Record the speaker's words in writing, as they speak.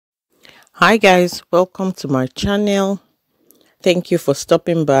Hi guys, welcome to my channel. Thank you for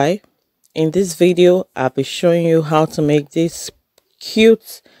stopping by. In this video, I'll be showing you how to make this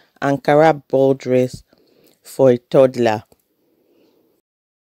cute Ankara ball dress for a toddler.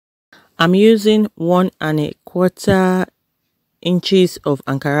 I'm using 1¼ inches of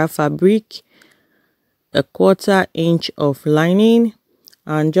Ankara fabric, a 1/4 inch of lining,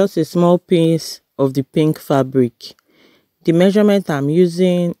 and just a small piece of the pink fabric. The measurement I'm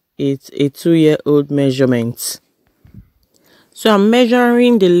using is a 2-year-old measurement. So I'm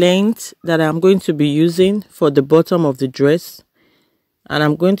measuring the length that I'm going to be using for the bottom of the dress, and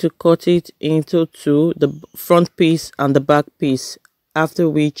I'm going to cut it into two, the front piece and the back piece, after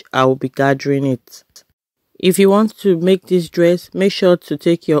which I will be gathering it. If you want to make this dress, make sure to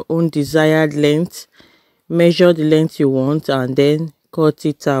take your own desired length, measure the length you want, and then cut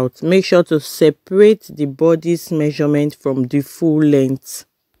it out. Make sure to separate the body's measurement from the full length.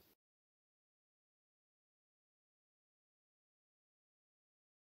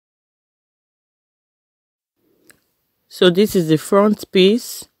 So this is the front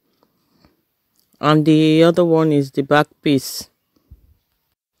piece and the other one is the back piece.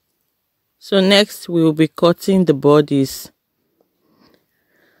 So next we will be cutting the bodies.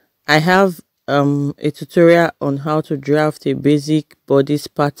 I have a tutorial on how to draft a basic bodice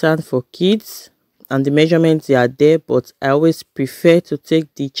pattern for kids, and the measurements are there, but I always prefer to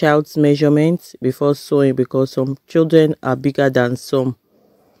take the child's measurements before sewing because some children are bigger than some.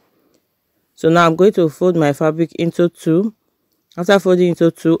 So now I'm going to fold my fabric into two. After folding into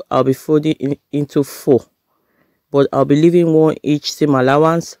two, I'll be folding into four, but I'll be leaving one each seam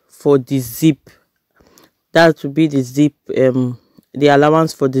allowance for the zip. That will be the zip, the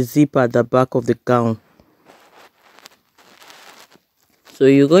allowance for the zip at the back of the gown. So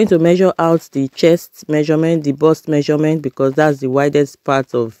you're going to measure out the chest measurement, the bust measurement, because that's the widest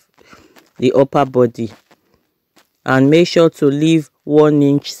part of the upper body, and make sure to leave 1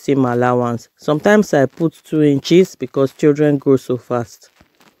 inch seam allowance. Sometimes I put 2 inches because children grow so fast.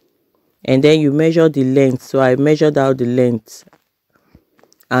 And then you measure the length. So I measured out the length,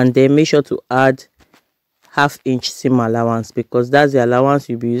 and then make sure to add 1/2 inch seam allowance because that's the allowance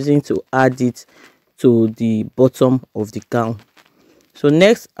you'll be using to add it to the bottom of the gown. So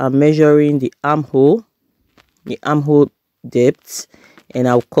next I'm measuring the armhole depth, and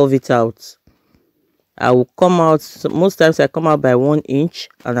I'll curve it out. I will come out, so most times I come out by 1 inch,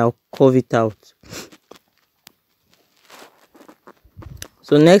 and I'll curve it out.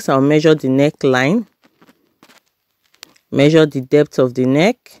 So next I'll measure the neckline, measure the depth of the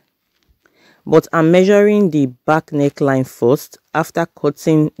neck, but I'm measuring the back neckline first. After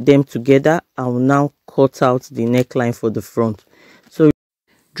cutting them together, I will now cut out the neckline for the front. So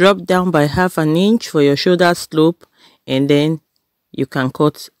drop down by 1/2 inch for your shoulder slope, and then you can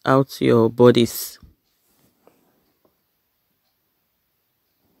cut out your bodice.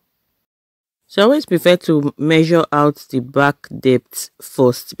 So I always prefer to measure out the back depth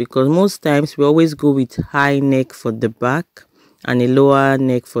first because most times we always go with high neck for the back and a lower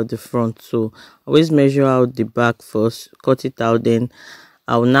neck for the front. So always measure out the back first, cut it out, then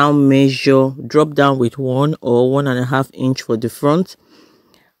I'll now measure, drop down with 1 or 1.5 inch for the front,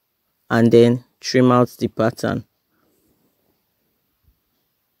 and then trim out the pattern.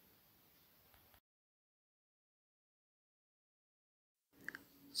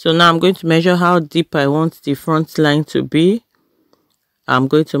 So now I'm going to measure how deep I want the front line to be. I'm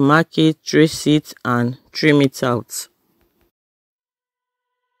going to mark it, trace it, and trim it out.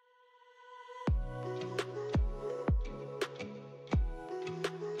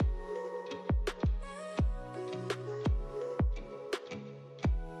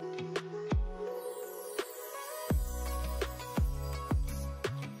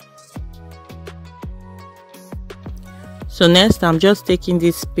 So next I'm just taking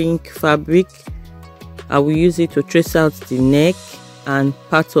this pink fabric. I will use it to trace out the neck and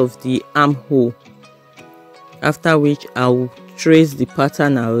part of the armhole, after which I will trace the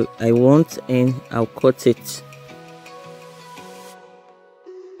pattern I want, and I'll cut it.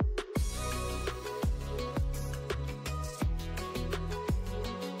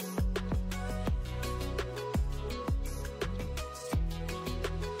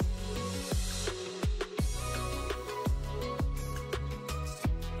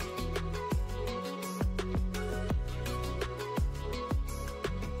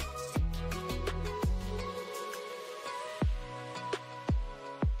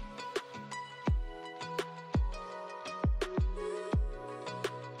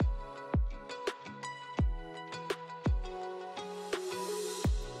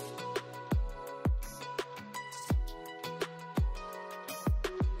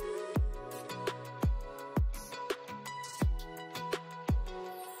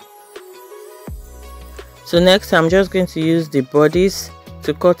 So next I'm just going to use the bodice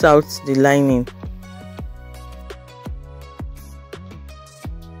to cut out the lining.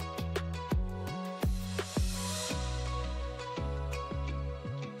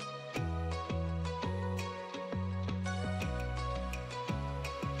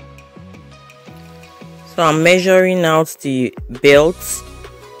 So I'm measuring out the belt,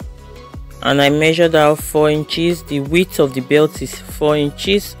 and I measured out 4 inches. The width of the belt is 4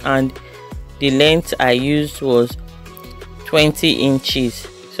 inches and the length I used was 20 inches.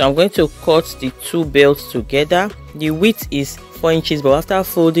 So I'm going to cut the two belts together. The width is 4 inches, but after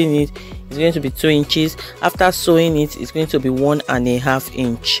folding it, it's going to be 2 inches. After sewing it, it's going to be 1.5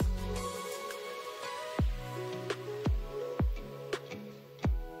 inch.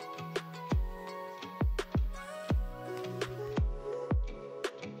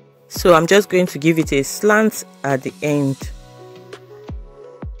 So I'm just going to give it a slant at the end.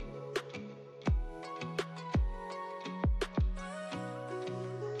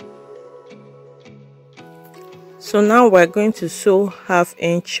 So now we're going to sew 1/2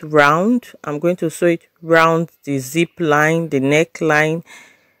 inch round. I'm going to sew it round the zip line, the neckline,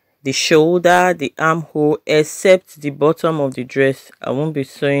 the shoulder, the armhole, except the bottom of the dress. I won't be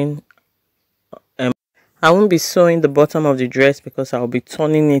sewing the bottom of the dress because I'll be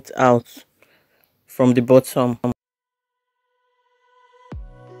turning it out from the bottom.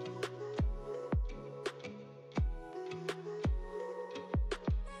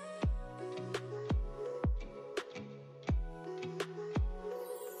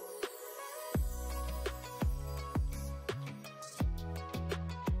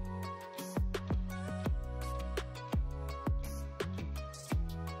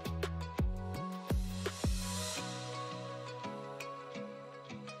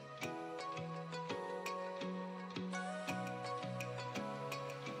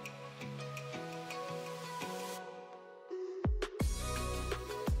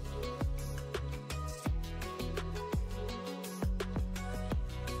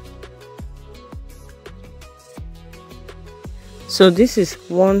 So this is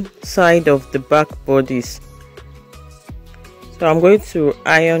one side of the back bodice. So I'm going to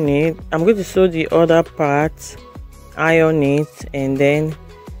iron it. I'm going to sew the other part, iron it, and then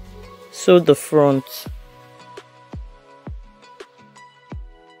sew the front.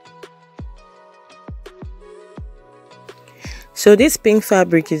 So this pink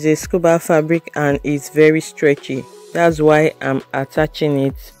fabric is a scuba fabric and it's very stretchy. That's why I'm attaching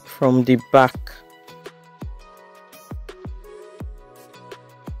it from the back.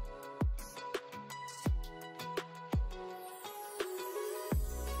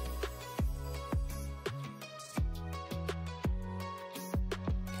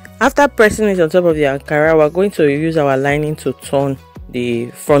 After pressing it on top of the Ankara, we're going to use our lining to turn the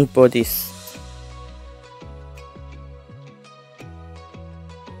front bodice.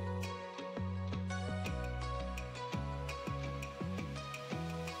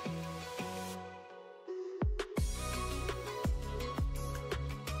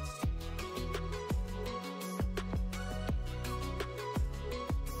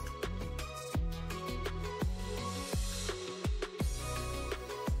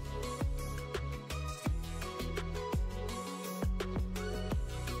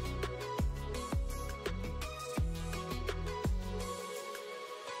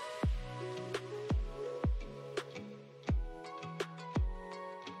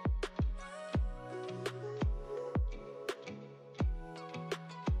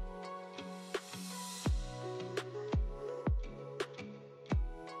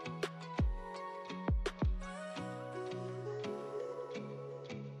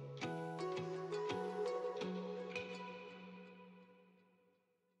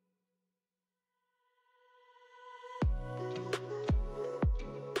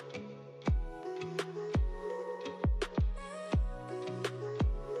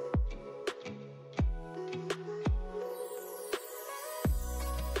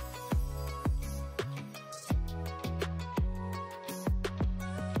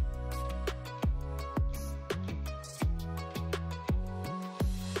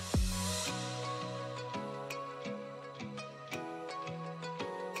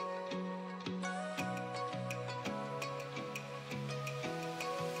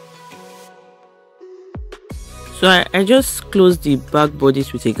 So I just close the back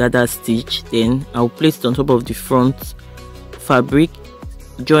bodice with a gather stitch, then I'll place it on top of the front fabric,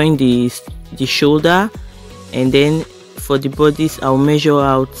 join the shoulder, and then for the bodice I'll measure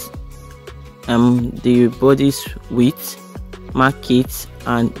out the bodice width, mark it,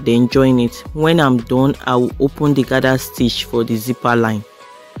 and then join it. When I'm done, I'll open the gather stitch for the zipper line.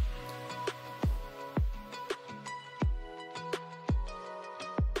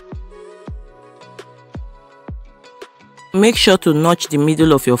 make sure to notch the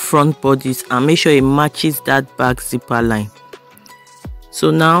middle of your front bodice and make sure it matches that back zipper line.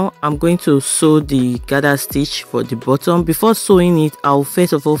 So now I'm going to sew the gather stitch for the bottom. Before sewing it, I'll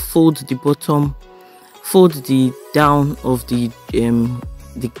first of all fold the bottom, fold the down of the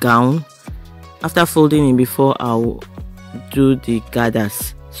gown. After folding it, before I'll do the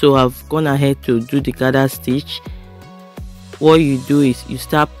gathers. So I've gone ahead to do the gather stitch. What you do is you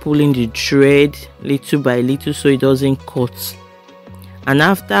start pulling the thread little by little so it doesn't cut. And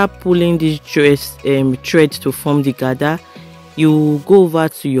after pulling this thread to form the gather, you go over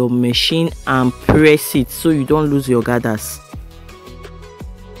to your machine and press it so you don't lose your gathers.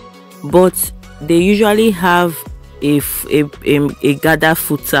 But they usually have a gather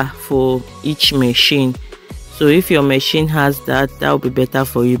footer for each machine. So if your machine has that will be better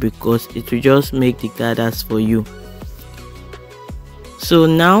for you, because it will just make the gathers for you. So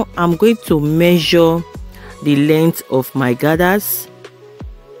now I'm going to measure the length of my gathers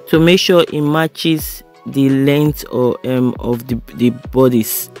to make sure it matches the length of the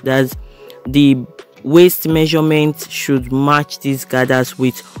bodice. That's the waist measurement should match these gathers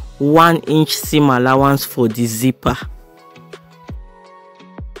with 1 inch seam allowance for the zipper.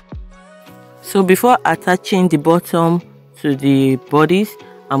 So before attaching the bottom to the bodice,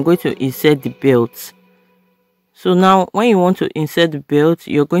 I'm going to insert the belt. So now when you want to insert the belt,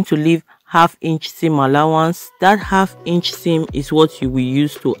 you're going to leave 1/2 inch seam allowance. That 1/2 inch seam is what you will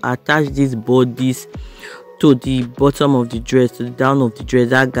use to attach these bodies to the bottom of the dress, to the down of the dress,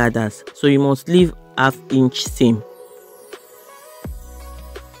 that gathers. So you must leave 1/2 inch seam.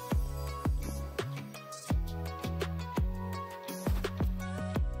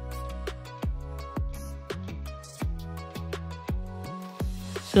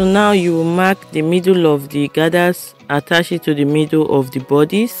 So now you will mark the middle of the gathers, attach it to the middle of the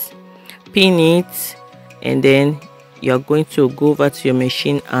bodice, pin it, and then you are going to go over to your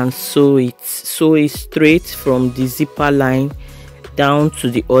machine and sew it straight from the zipper line down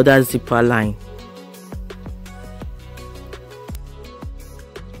to the other zipper line.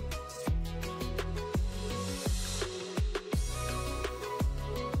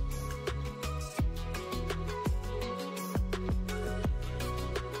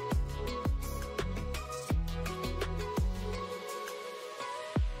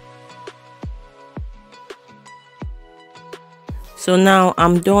 So now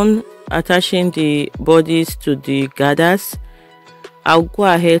I'm done attaching the bodies to the gathers. I'll go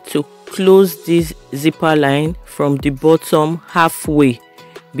ahead to close this zipper line from the bottom halfway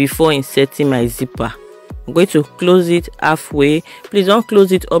before inserting my zipper. I'm going to close it halfway. Please don't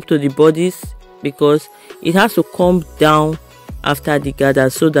close it up to the bodice, because it has to come down after the gather,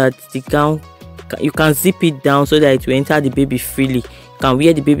 so that the gown, you can zip it down so that it will enter the baby freely. You can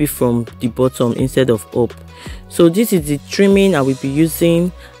wear the baby from the bottom instead of up. So this is the trimming I will be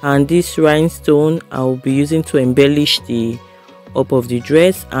using, and this rhinestone I will be using to embellish the up of the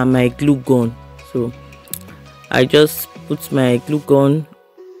dress, and my glue gun. So I just put my glue gun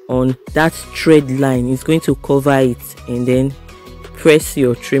on that thread line. It's going to cover it, and then press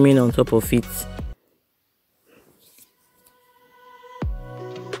your trimming on top of it.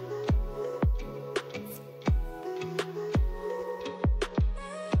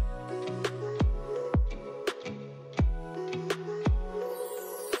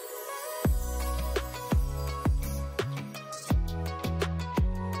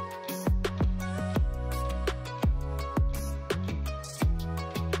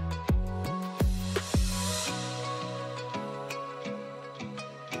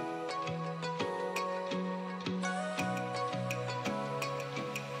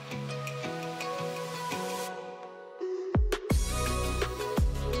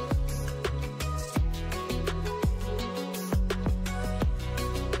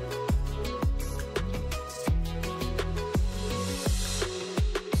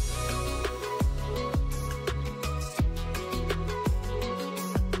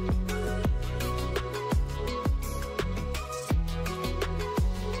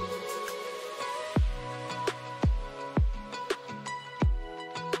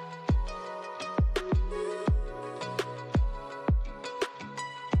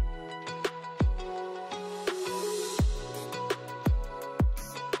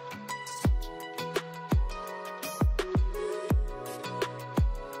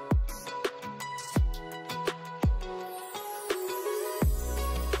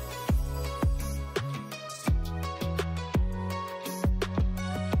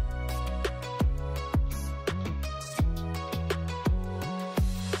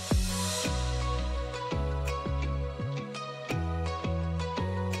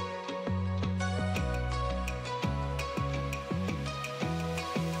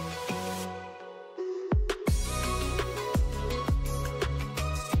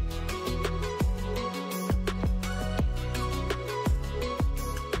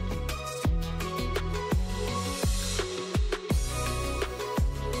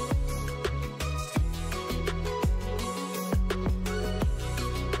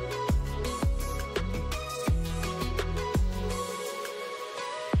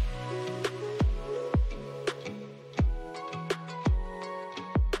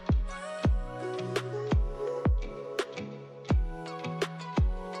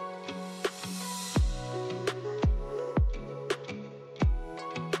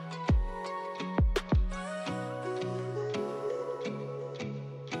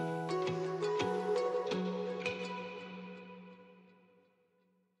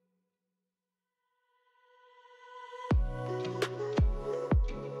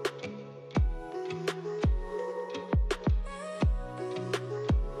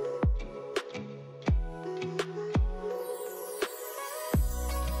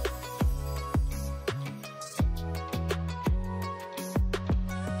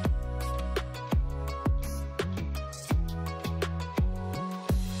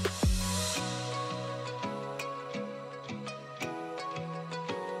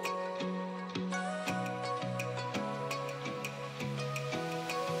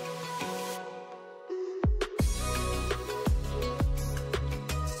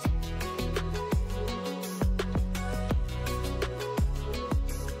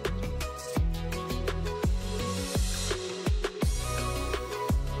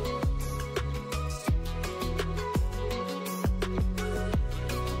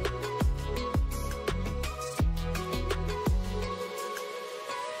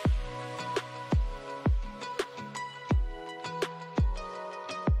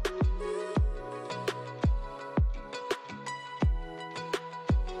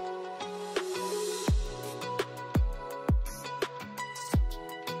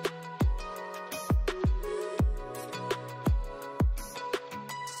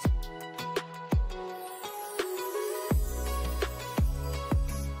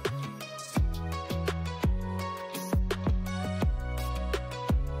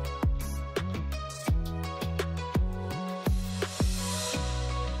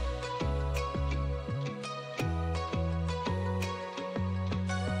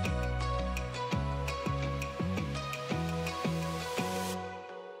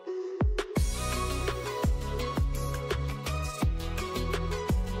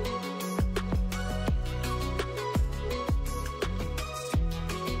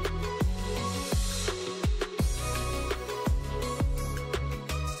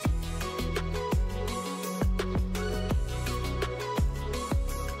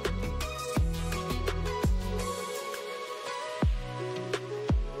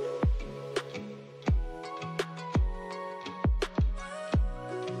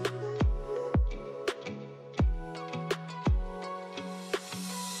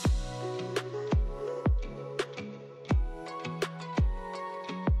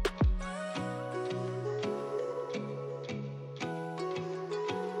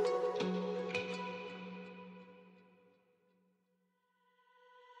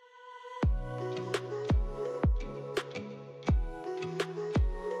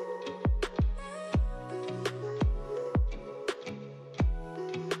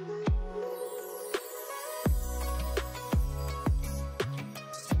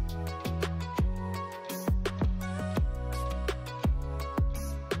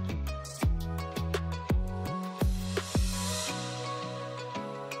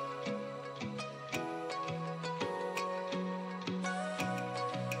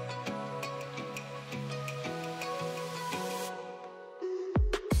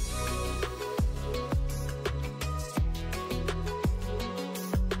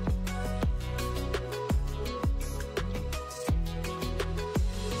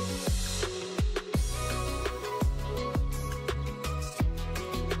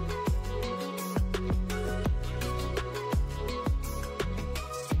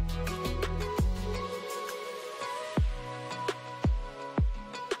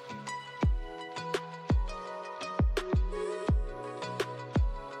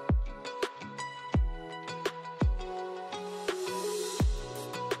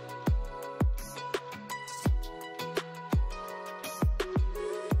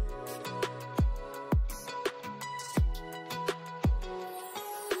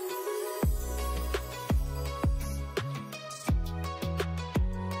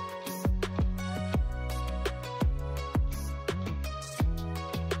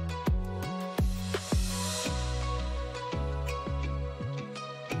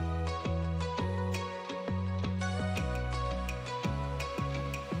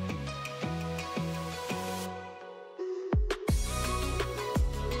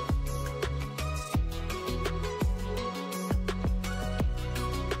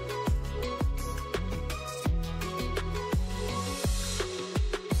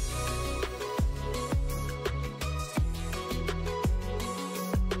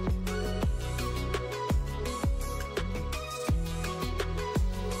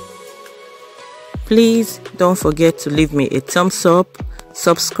 Please don't forget to leave me a thumbs up,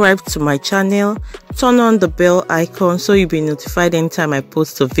 subscribe to my channel, turn on the bell icon so you'll be notified anytime I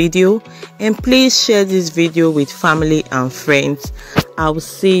post a video, and please share this video with family and friends. I will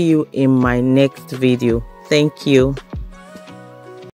see you in my next video. Thank you.